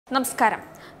നമസ്കാരം.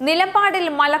 നിലപാടിൽ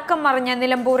മലക്കം മറിഞ്ഞ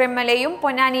നിലമ്പൂർ എംഎൽഎയും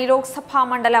പൊന്നാനി ലോക്സഭാ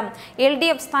മണ്ഡലം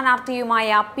LDF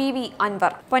സ്ഥാനാർത്ഥിയുമായ PV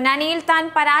അൻവർ. പൊന്നാനിയിൽ താൻ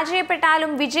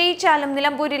പരാജയപ്പെട്ടാലും വിജയിച്ചാലും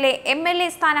നിലമ്പൂരിലെ MLA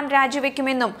സ്ഥാനം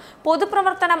രാജിവെക്കുമെന്നും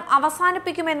പൊതുപ്രവർത്തനം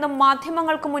അവസാനിപ്പിക്കുമെന്നും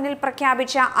മാധ്യമങ്ങൾക്ക് മുന്നിൽ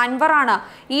പ്രഖ്യാപിച്ച അൻവറാണ്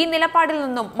ഈ നിലപാടിൽ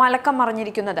നിന്നും മലക്കം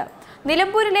മറിഞ്ഞിരിക്കുന്നത്.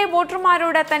 നിലമ്പൂരിലെ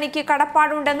വോട്ടർമാരോട് തനിക്ക്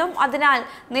കടപ്പാടുണ്ടെന്നും അതിനാൽ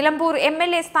നിലമ്പൂർ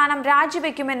MLA സ്ഥാനം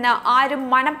രാജിവെക്കുമെന്ന് ആരും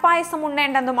മനപ്പായസം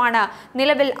ഉണ്ണേണ്ടെന്നുമാണ്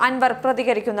നിലവിൽ അൻവർ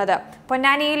പ്രതികരിക്കുന്നത്.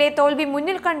 പൊന്നാനിയിലെ തോൽവി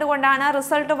മുന്നിൽ കണ്ടുകൊണ്ടാണ്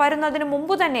റിസൾട്ട് വരുന്നതിനു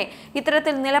മുമ്പ് തന്നെ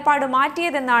ഇത്തരത്തിൽ നിലപാട്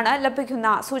മാറ്റിയതെന്നാണ് ലഭിക്കുന്ന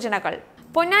സൂചനകൾ.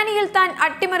 പൊന്നാനിയിൽ താൻ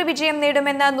അട്ടിമറി വിജയം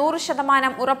നേടുമെന്ന്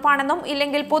 100% ഉറപ്പാണെന്നും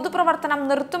ഇല്ലെങ്കിൽ പൊതുപ്രവർത്തനം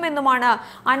നിർത്തുമെന്നുമാണ്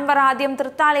അൻവർ ആദ്യം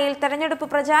തൃത്താലയിൽ തെരഞ്ഞെടുപ്പ്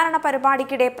പ്രചാരണ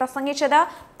പരിപാടിക്കിടെ പ്രസംഗിച്ചത്.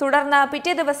 തുടർന്ന്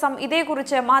പിറ്റേ ദിവസം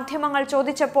ഇതേക്കുറിച്ച് മാധ്യമങ്ങൾ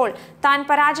ചോദിച്ചപ്പോൾ താൻ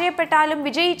പരാജയപ്പെട്ടാലും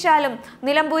വിജയിച്ചാലും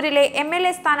നിലമ്പൂരിലെ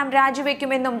MLA സ്ഥാനം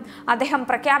രാജിവെക്കുമെന്നും അദ്ദേഹം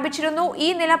പ്രഖ്യാപിച്ചിരുന്നു. ഈ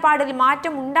നിലപാടിൽ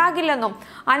മാറ്റം ഉണ്ടാകില്ലെന്നും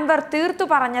അൻവർ തീർത്തു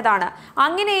പറഞ്ഞതാണ്.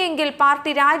 അങ്ങനെയെങ്കിൽ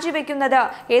പാർട്ടി രാജിവെക്കുന്നത്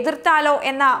എതിർത്താലോ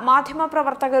എന്ന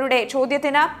മാധ്യമപ്രവർത്തകരുടെ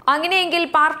ചോദ്യത്തിന് അങ്ങനെയെങ്കിൽ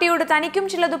പാർട്ടിയോട് തനിക്കും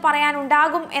ചിലത്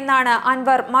പറയാനുണ്ടാകും എന്നാണ്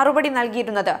അൻവർ മറുപടി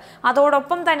നൽകിയിരുന്നത്.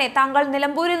 അതോടൊപ്പം തന്നെ താങ്കൾ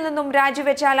നിലമ്പൂരിൽ നിന്നും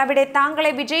രാജിവെച്ചാൽ അവിടെ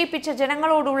താങ്കളെ വിജയിപ്പിച്ച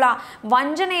ജനങ്ങളോടുള്ള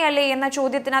വഞ്ചനയല്ലേ എന്ന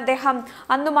ചോദ്യത്തിന് അദ്ദേഹം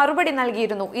അന്ന് മറുപടി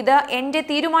നൽകിയിരുന്നു. ഇത് എന്റെ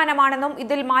തീരുമാനമാണെന്നും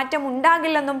ഇതിൽ മാറ്റം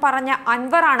ഉണ്ടാകില്ലെന്നും പറഞ്ഞ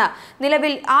അൻവറാണ്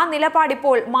നിലവിൽ ആ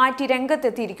നിലപാടിപ്പോൾ മാറ്റി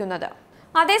രംഗത്തെത്തിയിരിക്കുന്നത്.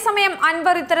 അതേസമയം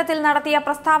അൻവർ ഇത്തരത്തിൽ നടത്തിയ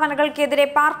പ്രസ്താവനകൾക്കെതിരെ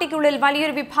പാർട്ടിക്കുള്ളിൽ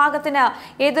വലിയൊരു വിഭാഗത്തിന്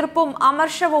എതിർപ്പും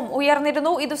അമർഷവും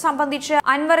ഉയർന്നിരുന്നു. ഇതു സംബന്ധിച്ച്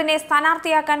അൻവറിനെ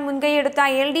സ്ഥാനാർത്ഥിയാക്കാൻ മുൻകൈയെടുത്ത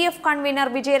LDF കൺവീനർ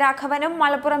വിജയരാഘവനും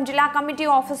മലപ്പുറം ജില്ലാ കമ്മിറ്റി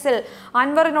ഓഫീസിൽ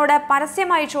അൻവറിനോട്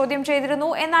പരസ്യമായി ചോദ്യം ചെയ്തിരുന്നു.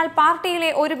 എന്നാൽ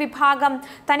പാർട്ടിയിലെ ഒരു വിഭാഗം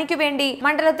തനിക്കു വേണ്ടി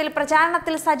മണ്ഡലത്തിൽ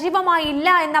പ്രചാരണത്തിൽ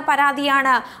സജീവമായില്ല എന്ന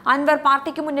പരാതിയാണ് അൻവർ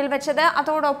പാർട്ടിക്ക് മുന്നിൽ വെച്ചത്.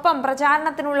 അതോടൊപ്പം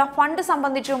പ്രചാരണത്തിനുള്ള ഫണ്ട്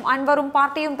സംബന്ധിച്ചും അൻവറും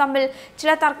പാർട്ടിയും തമ്മിൽ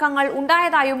ചില തർക്കങ്ങൾ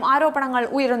ഉണ്ടായതായും ആരോപണങ്ങൾ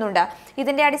ഉയരുന്നുണ്ട്.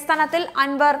 ഇതിന്റെ അടിസ്ഥാനത്തിൽ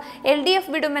അൻവർ LDF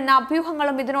വിടുമെന്ന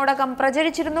അഭ്യൂഹങ്ങളും ഇതിനോടകം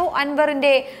പ്രചരിച്ചിരുന്നു.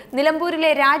 അൻവറിന്റെ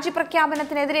നിലമ്പൂരിലെ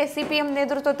രാജിപ്രഖ്യാപനത്തിനെതിരെ CPM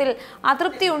നേതൃത്വത്തിൽ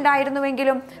അതൃപ്തി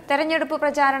ഉണ്ടായിരുന്നുവെങ്കിലും തെരഞ്ഞെടുപ്പ്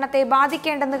പ്രചാരണത്തെ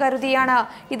ബാധിക്കേണ്ടെന്ന് കരുതിയാണ്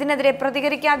ഇതിനെതിരെ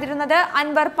പ്രതികരിക്കാതിരുന്നത്.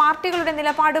 അൻവർ പാർട്ടികളുടെ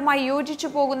നിലപാടുമായി യോജിച്ചു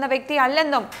പോകുന്ന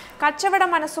വ്യക്തിയല്ലെന്നും കച്ചവട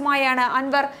മനസ്സുമായാണ്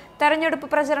അൻവർ തെരഞ്ഞെടുപ്പ്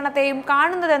പ്രചരണത്തെയും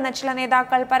കാണുന്നതെന്ന് ചില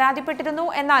നേതാക്കൾ പരാതിപ്പെട്ടിരുന്നു.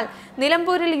 എന്നാൽ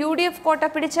നിലമ്പൂരിൽ UDF കോട്ട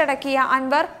പിടിച്ചടക്കിയ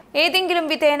അൻവർ ഏതെങ്കിലും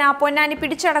വിധേന പൊന്നാനി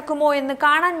പിടിച്ചടക്കുമോ എന്ന്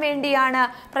കാണാൻ വേണ്ടിയാണ്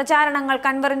പ്രചാരണങ്ങൾക്ക്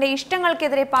അൻവറിന്റെ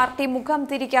ഇഷ്ടങ്ങൾക്കെതിരെ പാർട്ടി മുഖം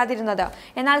തിരിക്കാതിരുന്നത്.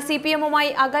 എന്നാൽ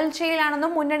CPMുമായി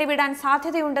അകൽച്ചയിലാണെന്നും മുന്നണി വിടാൻ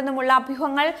സാധ്യതയുണ്ടെന്നുമുള്ള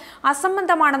അഭ്യൂഹങ്ങൾ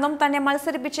അസംബന്ധമാണെന്നും തന്നെ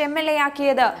മത്സരിപ്പിച്ച് MLA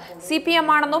ആക്കിയത് CPM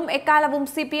ആണെന്നും എക്കാലവും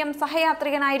CPM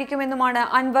സഹയാത്രികനായിരിക്കുമെന്നുമാണ്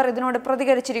അൻവർ ഇതിനോട്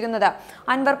പ്രതികരിച്ചിരിക്കുന്നത്.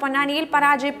 അൻവർ പൊന്നാനിയിൽ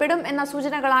പരാജയപ്പെടും എന്ന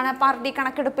സൂചനകളാണ് പാർട്ടി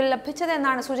കണക്കെടുപ്പിൽ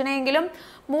ലഭിച്ചതെന്നാണ് സൂചനയെങ്കിലും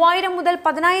 3000 മുതൽ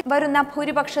 10000 വരുന്ന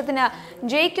ഭൂരിപക്ഷത്തിന്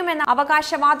ജയിക്കുമെന്ന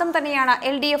അവകാശവാദം തന്നെയാണ്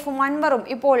LDFും അൻവറും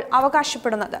ഇപ്പോൾ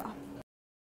അവകാശപ്പെടുന്നത്.